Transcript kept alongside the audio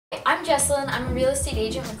I'm Jesselyn. I'm a real estate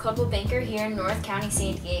agent with Coldwell Banker here in North County,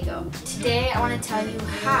 San Diego. Today I want to tell you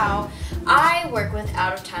how I work with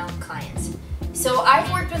out-of-town clients. So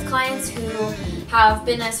I've worked with clients who have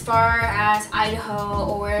been as far as Idaho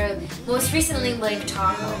or most recently Lake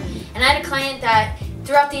Tahoe. And I had a client that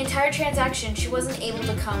throughout the entire transaction she wasn't able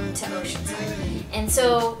to come to Oceanside. And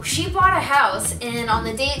so she bought a house, and on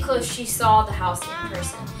the day it closed she saw the house in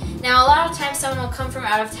person. Now a lot of times someone will come from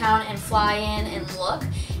out of town and fly in and look,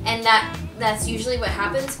 and that's usually what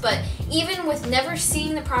happens, but even with never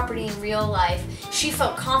seeing the property in real life, she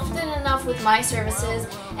felt confident enough with my services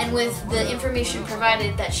and with the information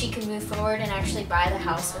provided that she could move forward and actually buy the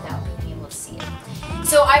house without being able to see it.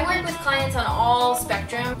 So I work with clients on all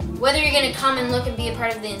spectrum. Whether you're going to come and look and be a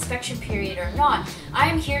part of the inspection period or not, I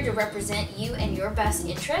am here to represent you and your best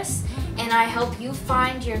interests, and I help you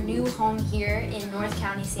find your new home here in North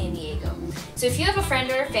County, San Diego. So if you have a friend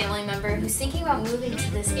or a family member who's thinking about moving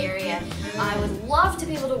to this area, I would love to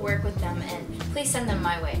be able to work with them, and please send them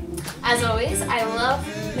my way. As always, I love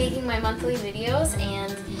making my monthly videos,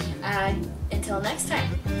 and until next time,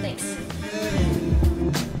 thanks.